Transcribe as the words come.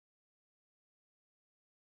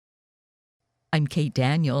I'm Kate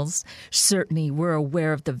Daniels. Certainly, we're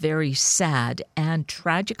aware of the very sad and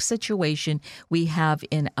tragic situation we have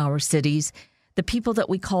in our cities, the people that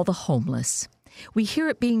we call the homeless. We hear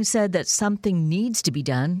it being said that something needs to be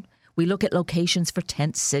done. We look at locations for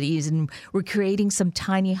tent cities and we're creating some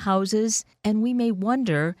tiny houses, and we may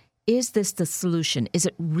wonder, is this the solution? Is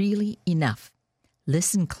it really enough?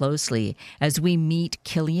 Listen closely as we meet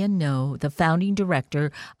Killian No, the founding director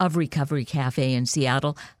of Recovery Cafe in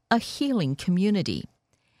Seattle, a healing community.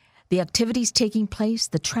 The activities taking place,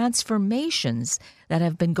 the transformations that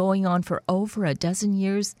have been going on for over a dozen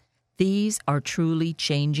years, these are truly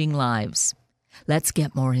changing lives. Let's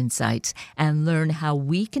get more insights and learn how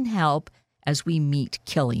we can help as we meet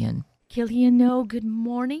Killian. Killian No, good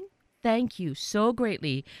morning. Thank you so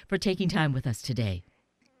greatly for taking time with us today.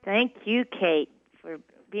 Thank you, Kate, for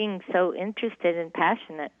being so interested and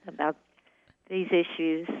passionate about these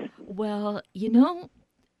issues. Well,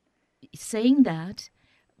 saying that,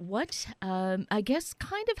 what I guess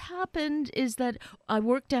kind of happened is that I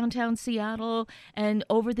work downtown Seattle, and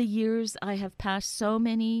over the years I have passed so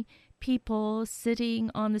many people sitting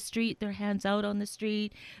on the street, their hands out on the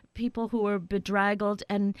street, people who are bedraggled,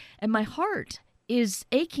 and my heart is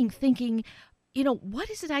aching thinking, what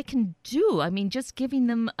is it I can do? I mean, just giving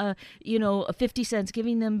them, 50 cents,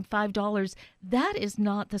 giving them $5, that is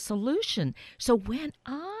not the solution. So when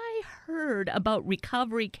I heard about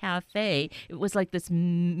Recovery Cafe, it was like this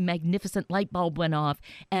magnificent light bulb went off,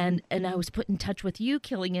 and I was put in touch with you,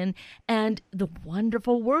 Killian, and the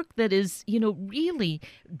wonderful work that is, really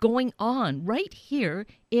going on right here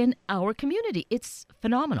in our community. It's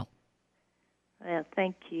phenomenal. Well,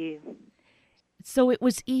 thank you. So it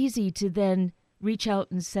was easy to then reach out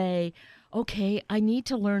and say, okay, I need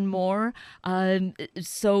to learn more.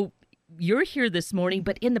 So you're here this morning,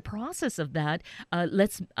 but in the process of that,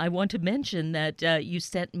 I want to mention that you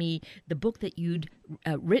sent me the book that you'd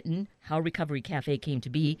written, How Recovery Cafe Came to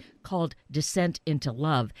Be, called Descent into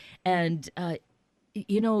Love. And,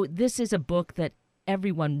 this is a book that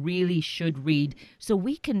everyone really should read, so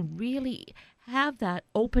we can really have that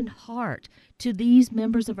open heart to these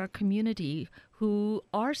members of our community who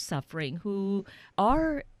are suffering, who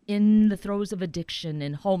are in the throes of addiction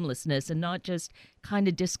and homelessness, and not just kind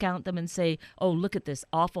of discount them and say, oh, look at this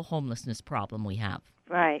awful homelessness problem we have.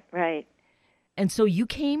 Right. And so you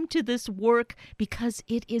came to this work because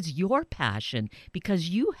it is your passion, because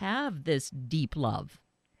you have this deep love.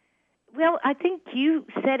 Well, I think you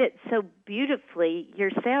said it so beautifully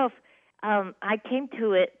yourself. I came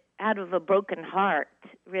to it out of a broken heart,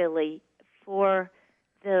 really, for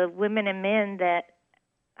the women and men that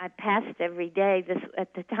I passed every day.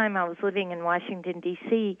 At the time, I was living in Washington,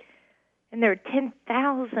 D.C., and there were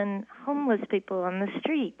 10,000 homeless people on the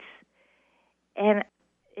streets. And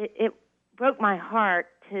it broke my heart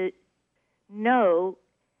to know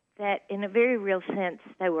that, in a very real sense,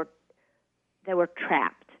 they were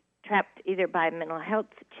trapped either by a mental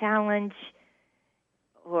health challenge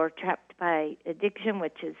or trapped by addiction,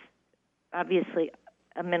 which is obviously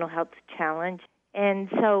a mental health challenge. And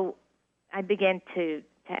so I began to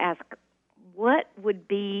ask, what would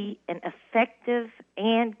be an effective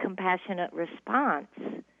and compassionate response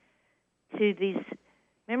to these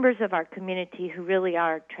members of our community who really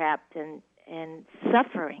are trapped and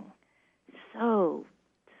suffering so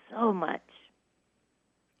much.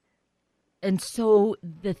 And so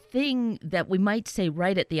the thing that we might say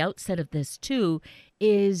right at the outset of this, too,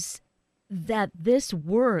 is that this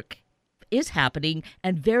work is happening,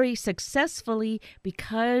 and very successfully,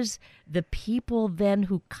 because the people then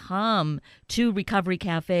who come to Recovery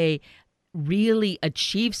Cafe really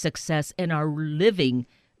achieve success and are living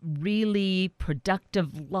really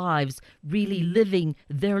productive lives, really living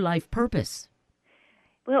their life purpose.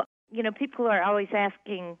 Well, people are always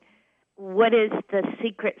asking, what is the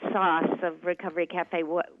secret sauce of Recovery Cafe?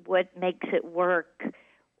 What makes it work?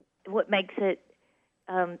 What makes it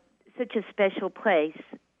such a special place?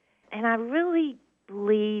 And I really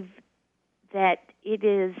believe that it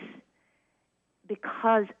is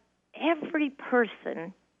because every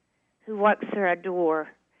person who walks through our door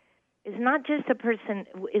is not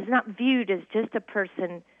viewed as just a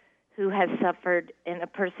person who has suffered and a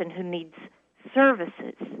person who needs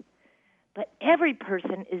services. But every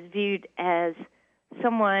person is viewed as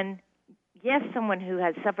someone who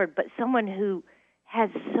has suffered, but someone who has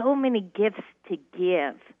so many gifts to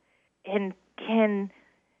give and can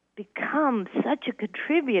become such a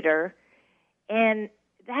contributor. And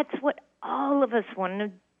that's what all of us want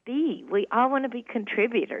to be. We all want to be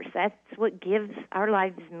contributors. That's what gives our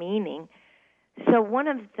lives meaning. So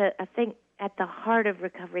I think at the heart of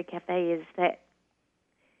Recovery Cafe is that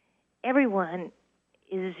everyone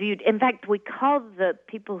is viewed. In fact, we call the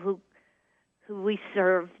people who we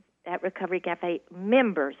serve at Recovery Cafe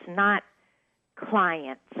members, not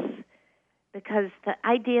clients, because the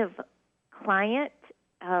idea of client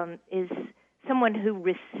is someone who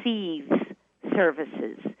receives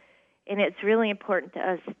services, and it's really important to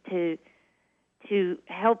us to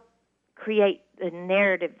help create the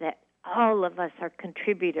narrative that all of us are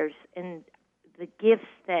contributors, and the gifts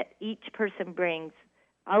that each person brings,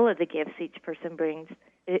 all of the gifts each person brings,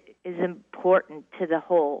 is important to the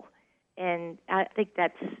whole. And I think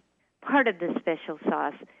that's part of the special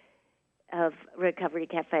sauce of Recovery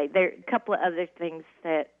Cafe. There are a couple of other things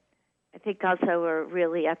that I think also are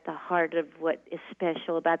really at the heart of what is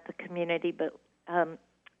special about the community, but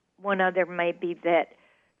one other may be that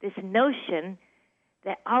this notion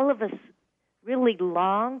that all of us really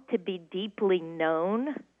long to be deeply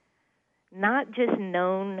known, not just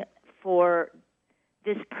known for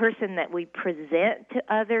this person that we present to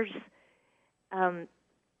others,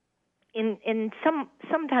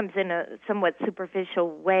 sometimes in a somewhat superficial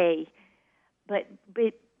way, but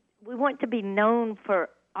we want to be known for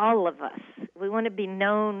all of us. We want to be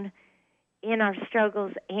known in our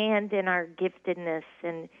struggles and in our giftedness,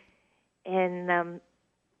 and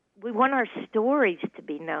we want our stories to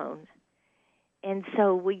be known. And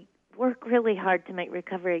so we work really hard to make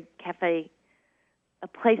Recovery Cafe a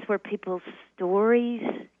place where people's stories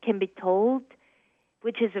can be told,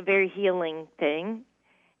 which is a very healing thing.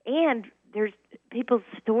 And people's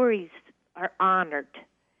stories are honored,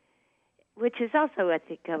 which is also, I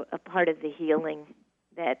think, a part of the healing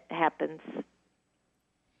that happens.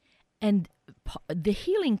 And the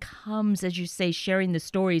healing comes, as you say, sharing the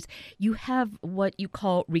stories. You have what you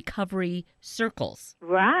call recovery circles.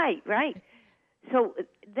 Right. So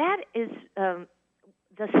that is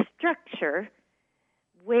the structure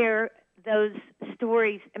where those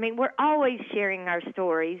stories, we're always sharing our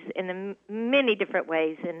stories in many different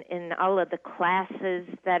ways in all of the classes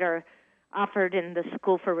that are offered in the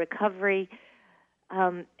School for Recovery,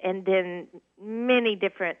 and in many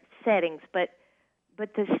different settings. But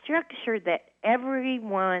the structure that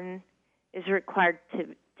everyone is required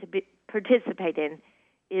to participate in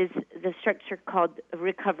is the structure called a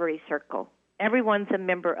recovery circle. Everyone's a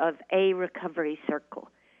member of a recovery circle.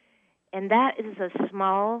 And that is a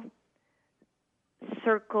small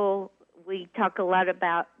circle. We talk a lot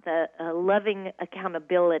about the loving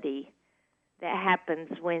accountability that happens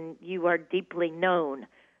when you are deeply known.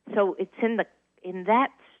 So it's in that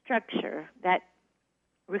structure, that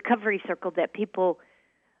recovery circle, that people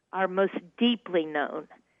are most deeply known.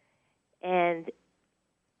 And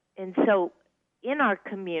so in our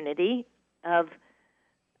community of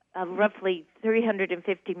roughly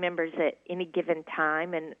 350 members at any given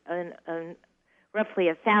time, and roughly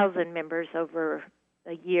 1,000 members over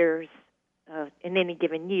a year's in any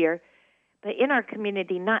given year. But in our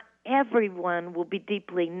community, not everyone will be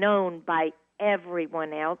deeply known by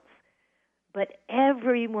everyone else, but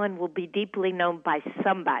everyone will be deeply known by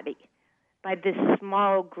somebody, by this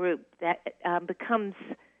small group that becomes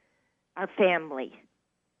our family.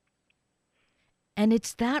 And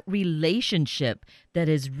it's that relationship that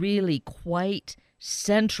is really quite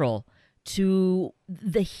central to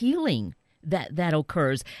the healing that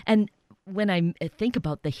occurs. And when I think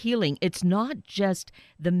about the healing, it's not just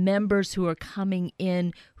the members who are coming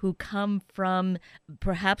in who come from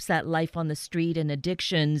perhaps that life on the street and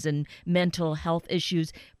addictions and mental health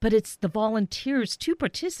issues, but it's the volunteers to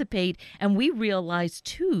participate. And we realize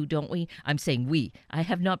too, don't we? I'm saying we. I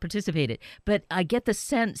have not participated, but I get the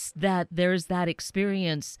sense that there's that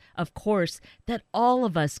experience, of course, that all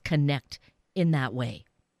of us connect in that way.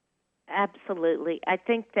 Absolutely. I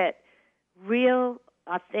think that real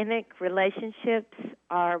authentic relationships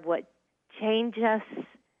are what change us.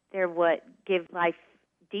 They're what give life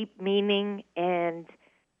deep meaning, and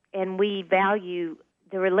we value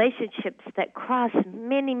the relationships that cross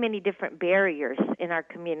many, many different barriers in our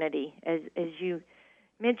community. As you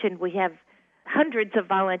mentioned, we have hundreds of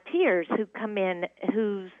volunteers who come in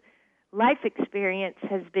whose life experience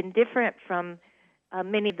has been different from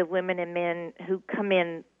many of the women and men who come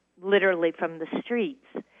in literally from the streets.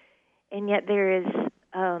 And yet there is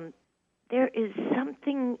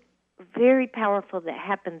something very powerful that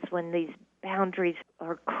happens when these boundaries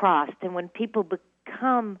are crossed and when people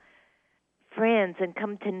become friends and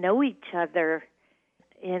come to know each other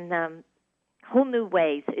in whole new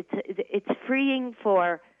ways. It's freeing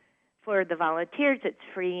for the volunteers. It's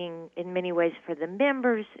freeing in many ways for the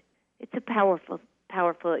members. It's a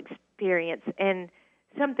powerful experience and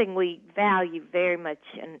something we value very much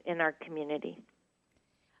in our community.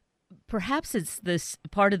 Perhaps it's this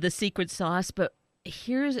part of the secret sauce, but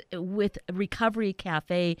Here's with Recovery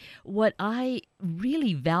Cafe, what I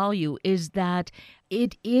really value is that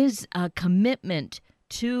it is a commitment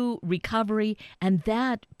to recovery, and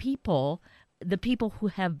that the people who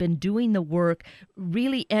have been doing the work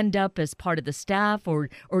really end up as part of the staff or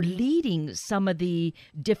leading some of the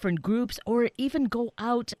different groups, or even go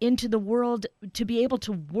out into the world to be able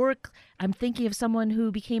to work. I'm thinking of someone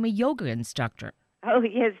who became a yoga instructor. Oh,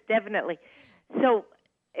 yes, definitely. So,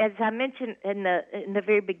 as I mentioned in the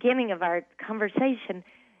very beginning of our conversation,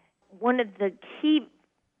 one of the key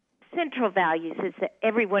central values is that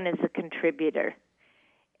everyone is a contributor.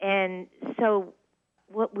 And so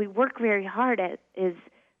what we work very hard at is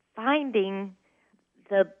finding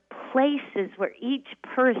the places where each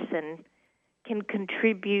person can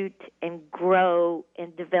contribute and grow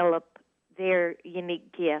and develop their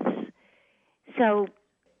unique gifts. So,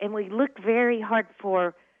 and we look very hard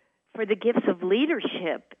for the gifts of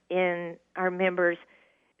leadership in our members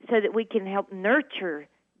so that we can help nurture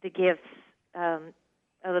the gifts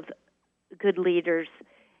of good leaders.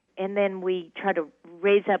 And then we try to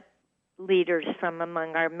raise up leaders from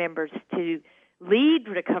among our members to lead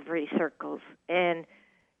recovery circles and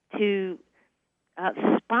to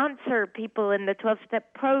sponsor people in the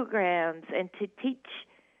 12-step programs and to teach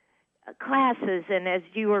classes. And as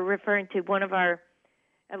you were referring to,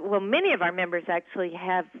 many of our members actually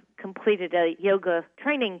have completed a yoga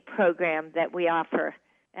training program that we offer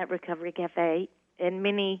at Recovery Cafe, and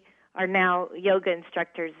many are now yoga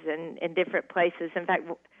instructors in different places. In fact,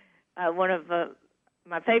 one of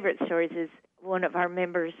my favorite stories is one of our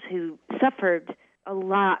members who suffered a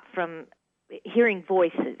lot from hearing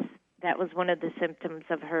voices. That was one of the symptoms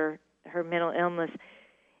of her mental illness.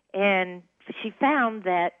 And she found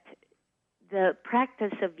that the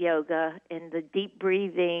practice of yoga and the deep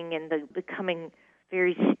breathing and the becoming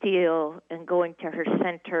very still and going to her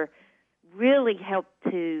center really helped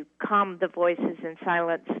to calm the voices and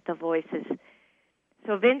silence the voices.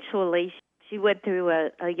 So eventually she went through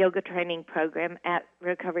a yoga training program at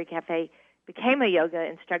Recovery Cafe, became a yoga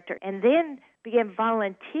instructor, and then began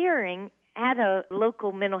volunteering at a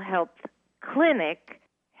local mental health clinic,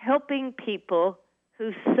 helping people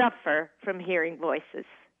who suffer from hearing voices.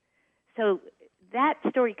 So that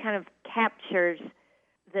story kind of captures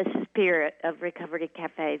the spirit of Recovery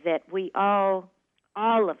Cafe, that we all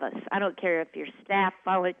of us, I don't care if you're staff,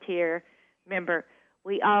 volunteer, member,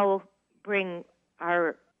 we all bring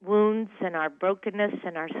our wounds and our brokenness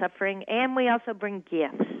and our suffering, and we also bring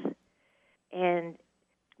gifts. And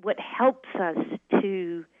what helps us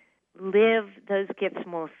to live those gifts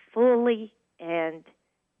more fully and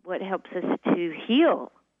what helps us to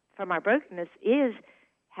heal from our brokenness is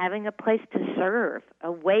having a place to serve,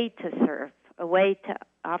 a way to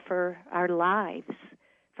offer our lives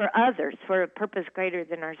for others, for a purpose greater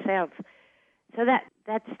than ourselves. So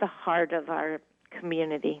that's the heart of our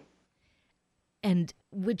community. And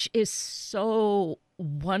which is so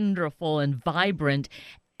wonderful and vibrant.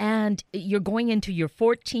 And you're going into your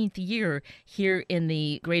 14th year here in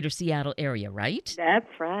the greater Seattle area, right?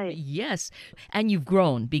 That's right. Yes. And you've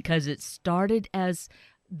grown because it started as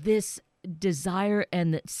this desire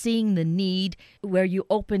and seeing the need where you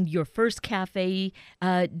opened your first cafe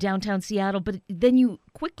downtown Seattle, but then you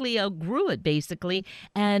quickly outgrew it basically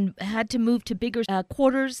and had to move to bigger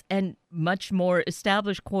quarters and much more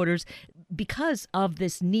established quarters because of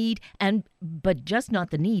this need, but just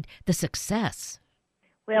not the need, the success.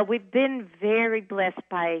 Well, we've been very blessed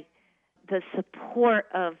by the support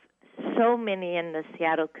of so many in the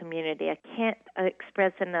Seattle community. I can't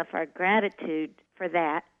express enough our gratitude for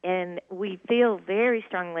that. And we feel very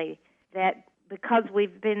strongly that because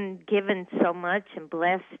we've been given so much and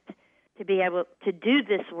blessed to be able to do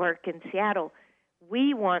this work in Seattle,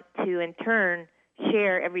 we want to, in turn,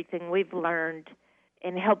 share everything we've learned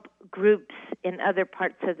and help groups in other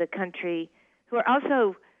parts of the country who are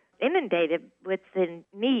also inundated with the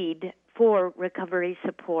need for recovery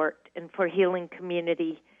support and for healing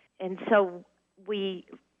community. And so we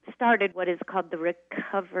started what is called the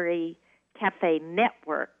Recovery Cafe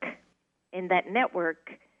Network. And that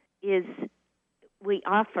network is we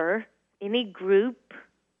offer any group,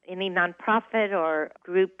 any nonprofit or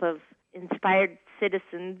group of inspired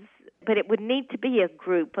citizens, but it would need to be a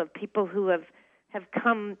group of people who have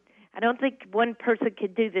come. I don't think one person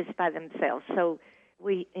could do this by themselves. So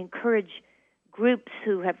we encourage groups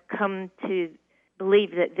who have come to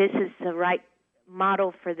believe that this is the right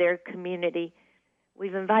model for their community.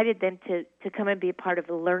 We've invited them to come and be a part of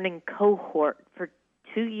a learning cohort for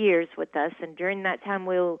 2 years with us, and during that time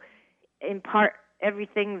we'll impart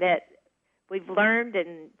everything that we've learned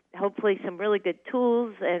and hopefully some really good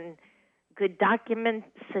tools and good documents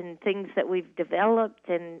and things that we've developed,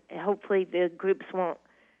 and hopefully the groups won't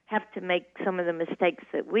have to make some of the mistakes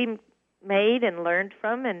that we made and learned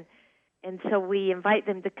from. And so we invite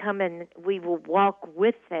them to come, and we will walk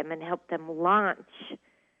with them and help them launch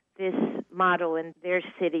this model in their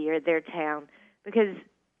city or their town. Because,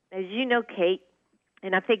 as you know, Kate,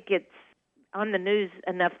 and I think it's on the news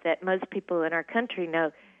enough that most people in our country know,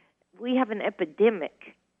 we have an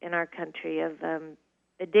epidemic in our country of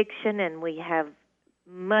addiction, and we have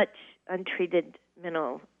much untreated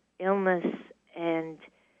mental illness, and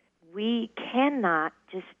we cannot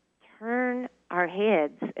just turn our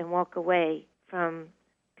heads and walk away from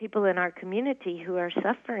people in our community who are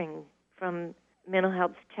suffering from mental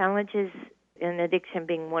health challenges, and addiction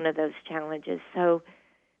being one of those challenges. So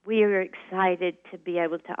we are excited to be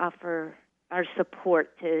able to offer our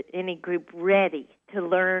support to any group ready to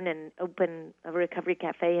learn and open a recovery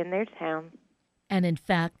cafe in their town. And in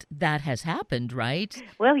fact, that has happened, right?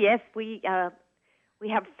 Well, yes, we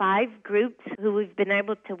have 5 groups who we've been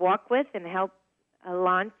able to walk with and help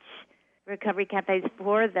launch recovery cafes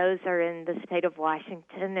for. Those are in the state of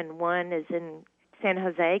Washington, and one is in San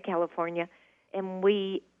Jose, California. And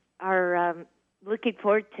we are looking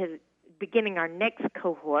forward to beginning our next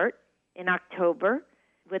cohort in October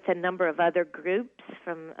with a number of other groups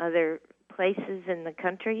from other places in the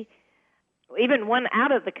country, even one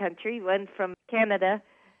out of the country, one from Canada.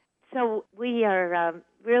 So we are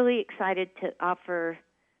really excited to offer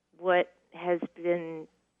what has been,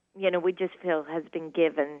 we just feel has been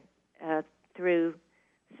given through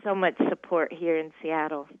so much support here in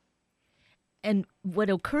Seattle. And what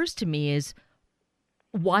occurs to me is,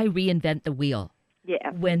 why reinvent the wheel?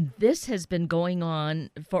 Yeah. When this has been going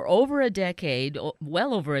on for over a decade,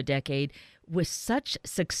 well over a decade, with such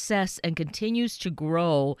success and continues to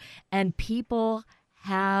grow, and people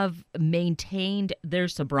have maintained their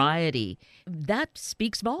sobriety, that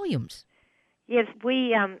speaks volumes. Yes,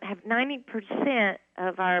 we have 90%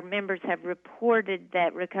 of our members have reported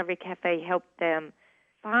that Recovery Cafe helped them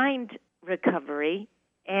find recovery,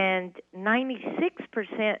 and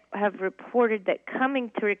 96% have reported that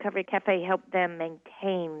coming to Recovery Cafe helped them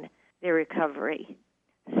maintain their recovery.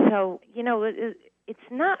 So, it's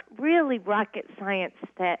not really rocket science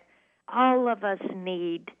that all of us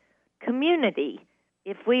need community.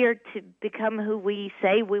 If we are to become who we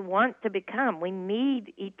say we want to become, we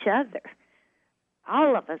need each other.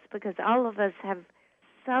 All of us, because all of us have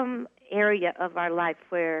some area of our life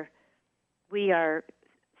where we are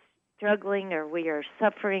struggling or we are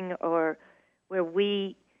suffering or where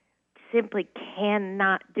we simply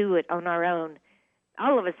cannot do it on our own.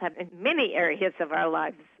 All of us have in many areas of our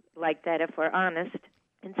lives like that, if we're honest.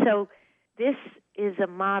 And so this is a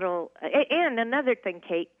model. And another thing,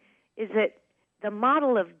 Kate, is that the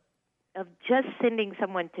model of just sending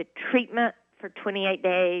someone to treatment for 28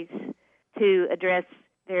 days to address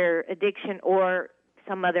their addiction or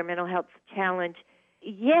some other mental health challenge,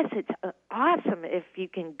 yes, it's awesome if you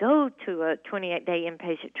can go to a 28-day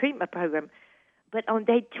inpatient treatment program, but on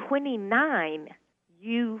day 29,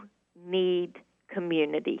 you need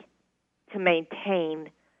community to maintain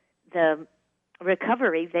the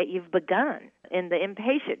recovery that you've begun in the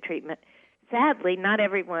inpatient treatment. Sadly, not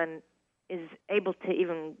everyone is able to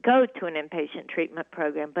even go to an inpatient treatment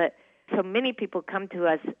program, but so many people come to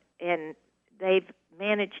us and they've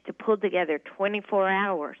managed to pull together 24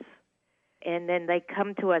 hours, and then they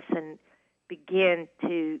come to us and begin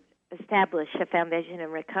to establish a foundation in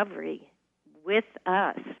recovery with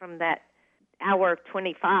us from that hour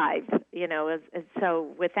 25, and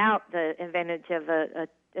so without the advantage of a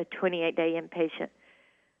 28-day inpatient.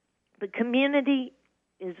 The community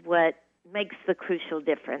is what makes the crucial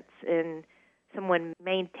difference in someone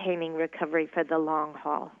maintaining recovery for the long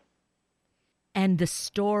haul. And the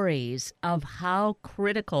stories of how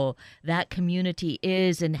critical that community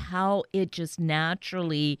is and how it just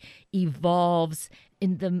naturally evolves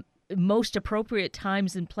in the most appropriate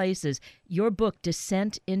times and places. Your book,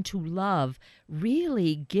 Descent into Love,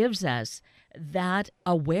 really gives us that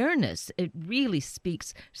awareness. It really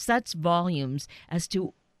speaks such volumes as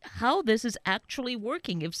to how this is actually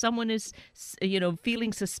working. If someone is,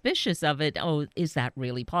 feeling suspicious of it, is that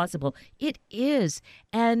really possible? It is.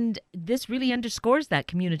 And this really underscores that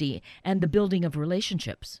community and the building of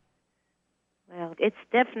relationships. Well, it's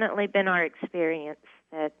definitely been our experience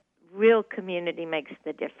that real community makes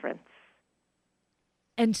the difference.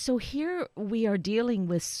 And so here we are dealing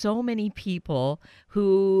with so many people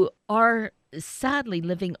who are sadly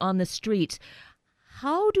living on the streets.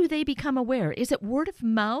 How do they become aware? Is it word of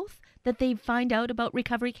mouth that they find out about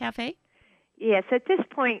Recovery Cafe? Yes, at this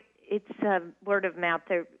point, it's word of mouth.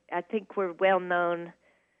 I think we're well known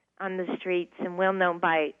on the streets and well known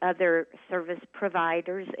by other service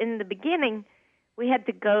providers. In the beginning, we had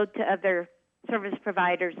to go to other service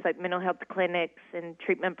providers like mental health clinics and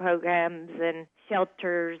treatment programs and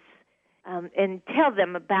shelters and tell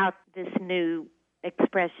them about this new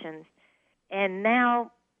expression. And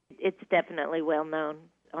now it's definitely well known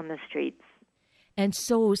on the streets. And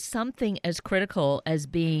so something as critical as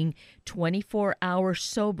being 24 hours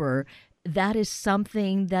sober, that is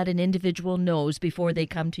something that an individual knows before they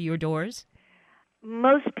come to your doors?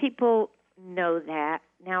 Most people know that.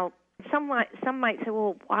 Now, some might say,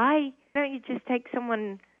 well, why don't you just take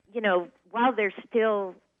someone, while they're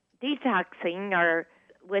still detoxing or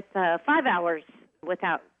with 5 hours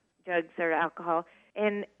without drugs or alcohol?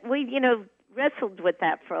 And we, wrestled with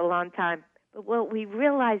that for a long time. But what we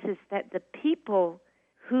realize is that the people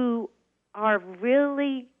who are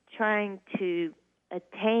really trying to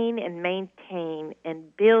attain and maintain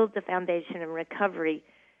and build the foundation and recovery,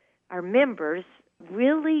 our members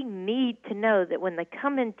really need to know that when they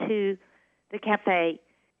come into the cafe,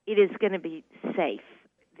 it is going to be safe.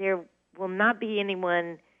 There will not be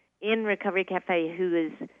anyone in Recovery Cafe who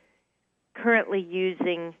is currently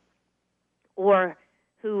using or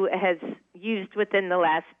who has used within the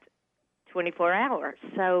last 24 hours.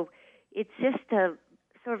 So it's just a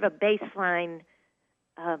sort of a baseline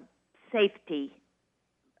safety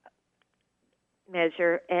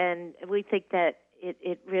measure, and we think that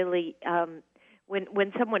it really,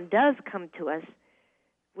 when someone does come to us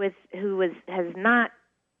has not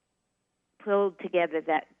pulled together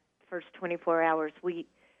that first 24 hours, we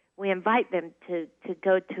invite them to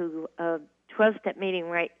go to a 12-step meeting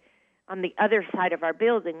right on the other side of our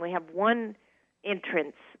building. We have one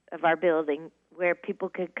entrance of our building where people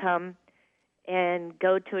could come and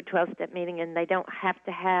go to a 12-step meeting, and they don't have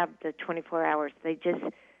to have the 24 hours. They just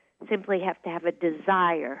simply have to have a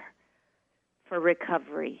desire for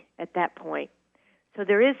recovery at that point. So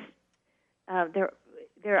there is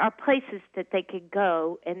there are places that they could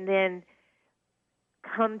go and then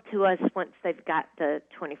come to us once they've got the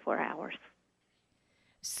 24 hours.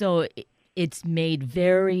 So it's made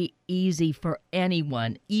very easy for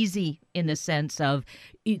anyone, easy in the sense of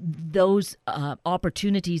those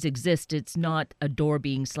opportunities exist. It's not a door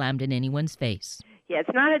being slammed in anyone's face. Yeah,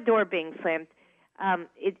 it's not a door being slammed.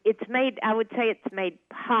 It's made, I would say it's made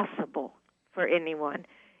possible for anyone.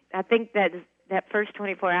 I think that first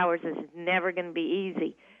 24 hours is never going to be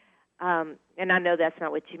easy. And I know that's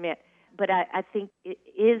not what you meant. But I think it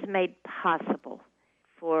is made possible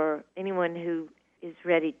for anyone who is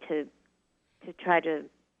ready to try to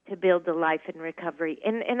build a life in recovery.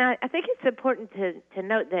 And I think it's important to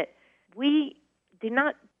note that we do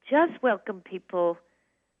not just welcome people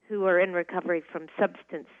who are in recovery from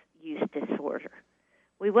substance use disorder.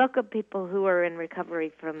 We welcome people who are in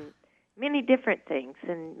recovery from many different things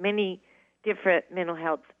and many different mental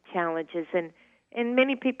health challenges. And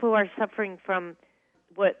many people are suffering from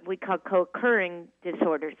what we call co-occurring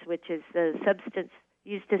disorders, which is the substance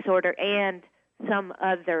use disorder and some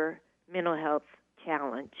other mental health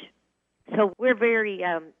challenge. So we're very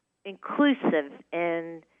inclusive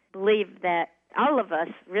and believe that all of us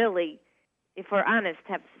really, if we're honest,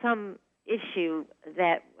 have some issue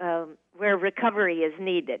that where recovery is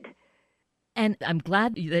needed. And I'm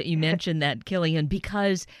glad that you mentioned that, Killian,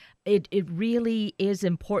 because it really is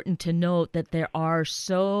important to note that there are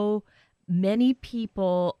so many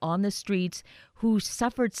people on the streets who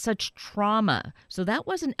suffered such trauma. So that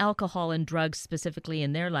wasn't alcohol and drugs specifically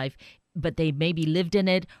in their life, but they maybe lived in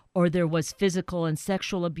it, or there was physical and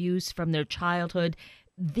sexual abuse from their childhood.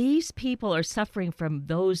 These people are suffering from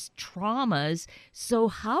those traumas. So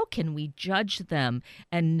how can we judge them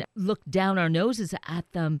and look down our noses at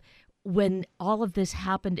them when all of this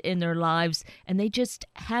happened in their lives and they just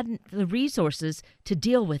hadn't the resources to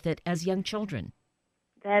deal with it as young children?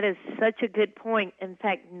 That is such a good point. In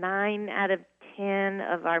fact, 9 out of 10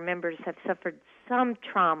 of our members have suffered some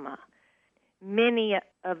trauma, many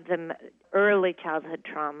of them early childhood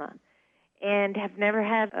trauma, and have never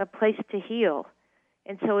had a place to heal.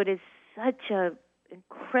 And so it is such an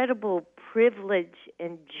incredible privilege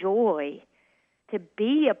and joy to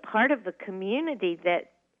be a part of a community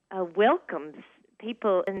that welcomes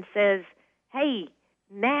people and says, hey,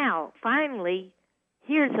 now, finally,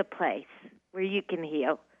 here's a place where you can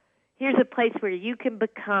heal. Here's a place where you can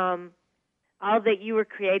become all that you were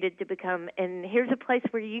created to become. And here's a place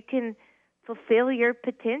where you can fulfill your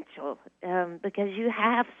potential because you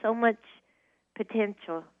have so much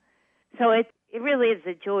potential. So it really is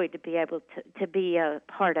a joy to be able to be a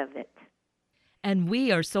part of it. And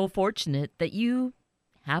we are so fortunate that you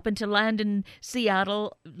happened to land in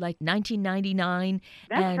Seattle like 1999.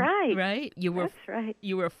 That's right. Right? That's right.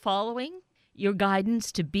 You were following your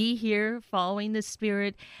guidance to be here, following the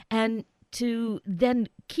Spirit, and to then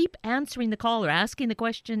keep answering the call or asking the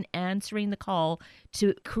question, answering the call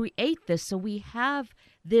to create this. So we have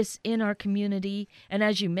this in our community. And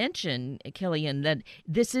as you mentioned, Killian, that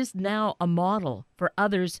this is now a model for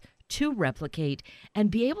others to replicate and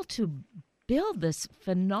be able to build this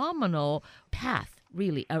phenomenal path,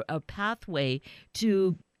 really, a pathway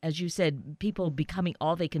to, as you said, people becoming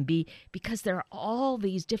all they can be, because there are all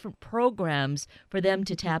these different programs for them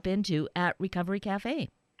to tap into at Recovery Cafe.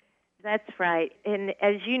 That's right. And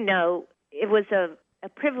as you know, it was a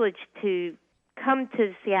privilege to come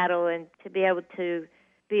to Seattle and to be able to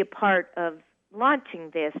be a part of launching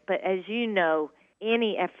this. But as you know,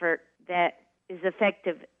 any effort that is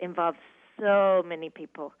effective involves so many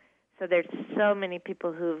people. So there's so many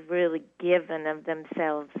people who have really given of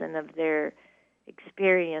themselves and of their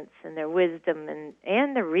experience and their wisdom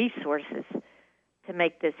and the resources to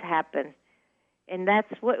make this happen. And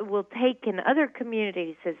that's what it will take in other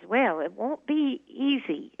communities as well. It won't be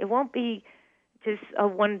easy. It won't be just a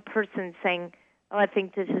one person saying, oh, I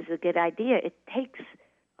think this is a good idea. It takes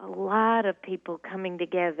a lot of people coming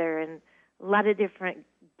together and a lot of different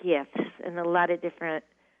gifts and a lot of different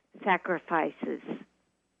sacrifices.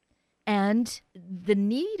 And the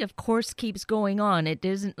need, of course, keeps going on. It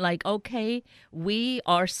isn't like, okay, we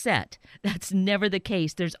are set. That's never the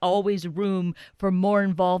case. There's always room for more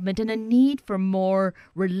involvement and a need for more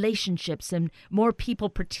relationships and more people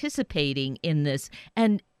participating in this.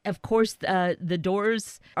 And of course, the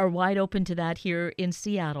doors are wide open to that here in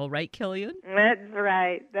Seattle, right, Killian? That's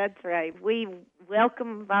right. That's right. We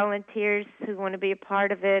welcome volunteers who want to be a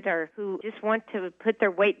part of it or who just want to put their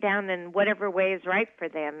weight down in whatever way is right for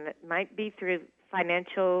them. It might be through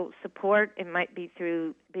financial support. It might be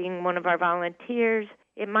through being one of our volunteers.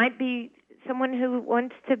 It might be someone who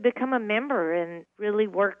wants to become a member and really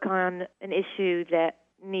work on an issue that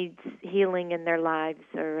needs healing in their lives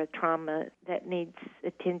or a trauma that needs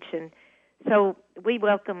attention. So we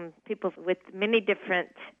welcome people with many different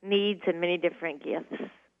needs and many different gifts.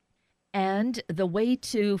 And the way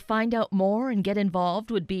to find out more and get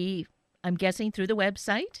involved would be, I'm guessing, through the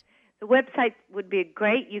website? The website would be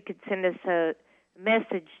great. You could send us a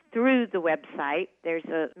message through the website. There's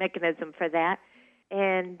a mechanism for that.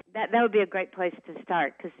 And that would be a great place to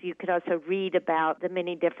start because you could also read about the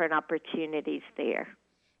many different opportunities there.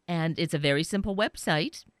 And it's a very simple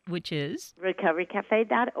website, which is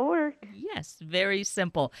recoverycafe.org. Yes, very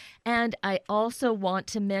simple. And I also want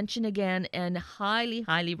to mention again and highly,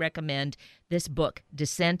 highly recommend this book,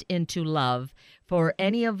 Descent into Love, for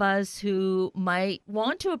any of us who might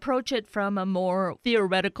want to approach it from a more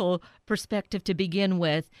theoretical perspective to begin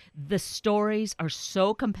with. The stories are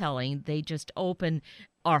so compelling. They just open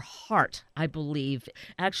our heart, I believe.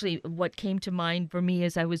 Actually, what came to mind for me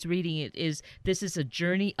as I was reading it is this is a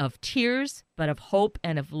journey of tears, but of hope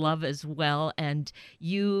and of love as well. And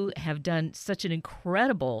you have done such an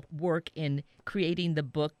incredible work in creating the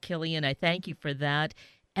book, Killian. I thank you for that.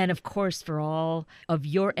 And of course, for all of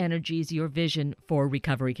your energies, your vision for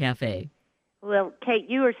Recovery Cafe. Well, Kate,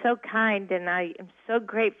 you are so kind, and I am so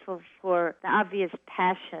grateful for the obvious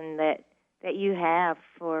passion that you have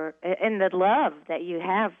for, and the love that you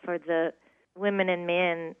have for the women and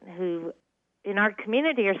men who in our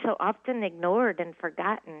community are so often ignored and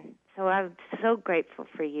forgotten. So I'm so grateful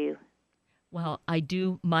for you. Well, I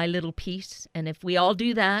do my little piece, and if we all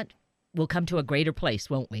do that, we'll come to a greater place,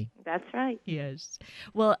 won't we? That's right. Yes.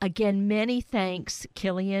 Well, again, many thanks,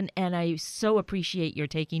 Killian, and I so appreciate your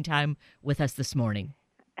taking time with us this morning.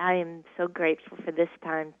 I am so grateful for this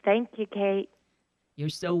time. Thank you, Kate. You're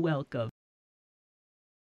so welcome.